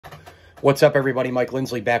What's up, everybody? Mike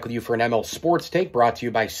Lindsley back with you for an ML Sports Take, brought to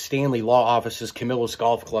you by Stanley Law Offices, Camillus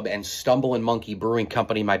Golf Club, and Stumble and Monkey Brewing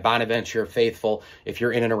Company. My Bonaventure faithful, if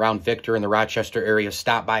you're in and around Victor in the Rochester area,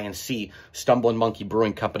 stop by and see Stumble and Monkey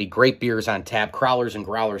Brewing Company. Great beers on tap, crowlers and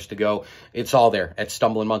growlers to go. It's all there at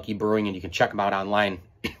Stumble and Monkey Brewing, and you can check them out online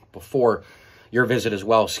before your visit as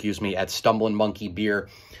well, at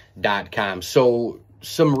stumbleandmonkeybeer.com. So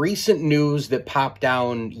some recent news that popped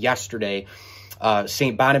down yesterday.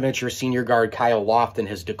 St. Bonaventure senior guard Kyle Lofton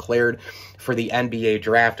has declared for the NBA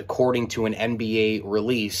draft according to an NBA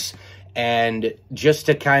release. And just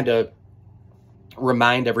to kind of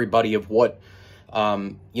remind everybody of what,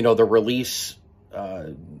 the release,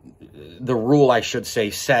 the rule, I should say,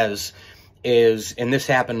 says is, and this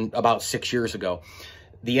happened about 6 years ago,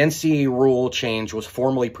 the NCAA rule change was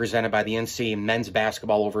formally presented by the NCAA Men's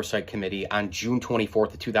Basketball Oversight Committee on June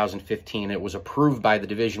 24th of 2015. It was approved by the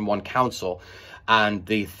Division I Council on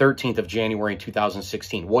the 13th of January in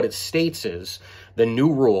 2016. What it states is the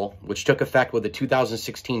new rule, which took effect with the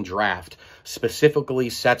 2016 draft, specifically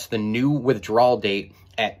sets the new withdrawal date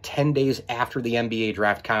at 10 days after the NBA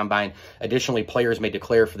draft combine. Additionally, players may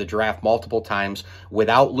declare for the draft multiple times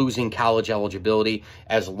without losing college eligibility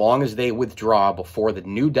as long as they withdraw before the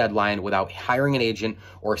new deadline without hiring an agent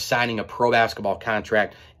or signing a pro basketball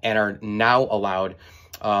contract, and are now allowed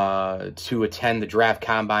to attend the draft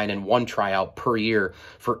combine and one tryout per year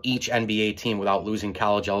for each NBA team without losing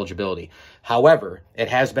college eligibility. However, it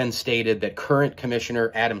has been stated that current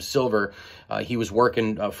Commissioner Adam Silver, he was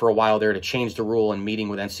working for a while there to change the rule and meeting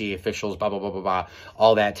with NCAA officials, blah, blah, blah, blah, blah,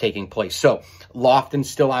 all that taking place. So Lofton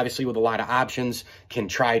still obviously with a lot of options, can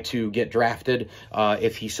try to get drafted.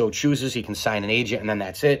 If he so chooses, he can sign an agent and then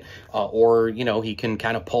that's it. Or, he can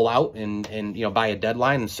kind of pull out and buy a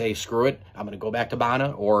deadline and say, screw it, I'm going to go back to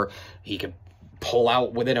Bana. Or he could pull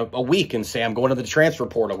out within a week and say, I'm going to the transfer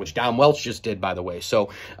portal, which Don Welch just did, by the way. So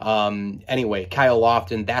anyway, Kyle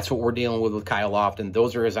Lofton, that's what we're dealing with Kyle Lofton.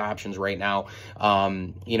 Those are his options right now.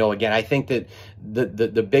 Again, I think that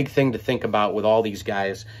the big thing to think about with all these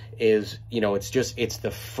guys is, it's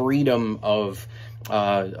the freedom of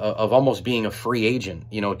almost being a free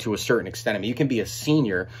agent, to a certain extent. I mean, you can be a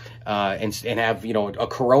senior and have, a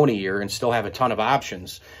Corona year and still have a ton of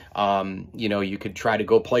options. You could try to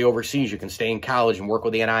go play overseas. You can stay in college and work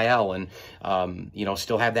with the NIL and,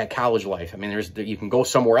 still have that college life. I mean, you can go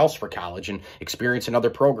somewhere else for college and experience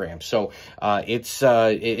another program. So it's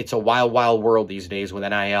a wild, wild world these days with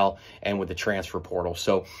NIL and with the transfer portal.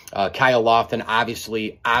 So Kyle Lofton,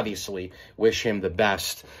 obviously wish him the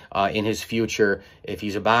best in his future. If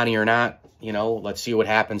he's a Bonnie or not, let's see what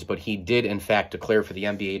happens. But he did, in fact, declare for the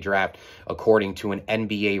NBA draft according to an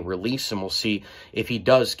NBA release, and we'll see if he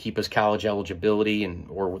does keep his college eligibility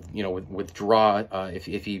or withdraw if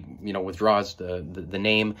he withdraws the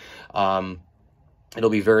name. It'll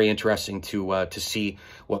be very interesting to see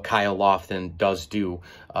what Kyle Lofton does do.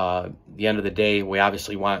 At the end of the day, we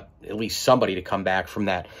obviously want at least somebody to come back from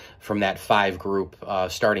that five group,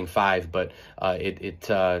 starting five. But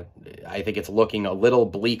I think it's looking a little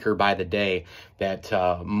bleaker by the day that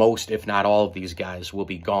most, if not all, of these guys will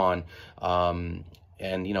be gone. And,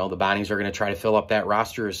 the Bonnies are going to try to fill up that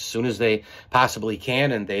roster as soon as they possibly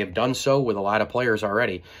can, and they have done so with a lot of players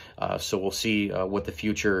already. So we'll see what the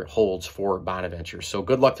future holds for Bonaventure. So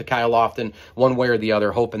good luck to Kyle Lofton, one way or the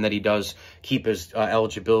other, hoping that he does keep his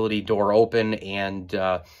eligibility door open and,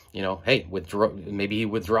 hey, maybe he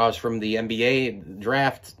withdraws from the NBA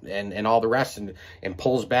draft and all the rest and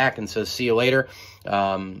pulls back and says, see you later.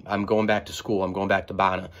 I'm going back to school. I'm going back to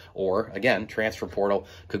Bana. Or, again, transfer portal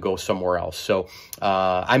could go somewhere else. So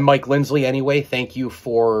I'm Mike Lindsley anyway. Thank you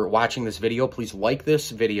for watching this video. Please like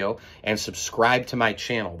this video and subscribe to my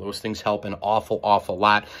channel. Those things help an awful, awful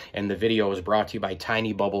lot. And the video is brought to you by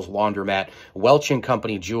Tiny Bubbles Laundromat, Welch &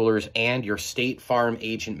 Company Jewelers, and your State Farm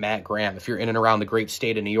agent, Matt Graham. If you're in and around the great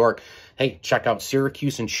state of New York, hey, check out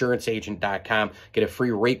SyracuseInsuranceAgent.com. Get a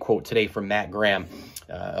free rate quote today from Matt Graham,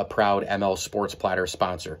 a proud ML Sports Platter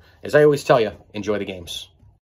sponsor. As I always tell you, enjoy the games.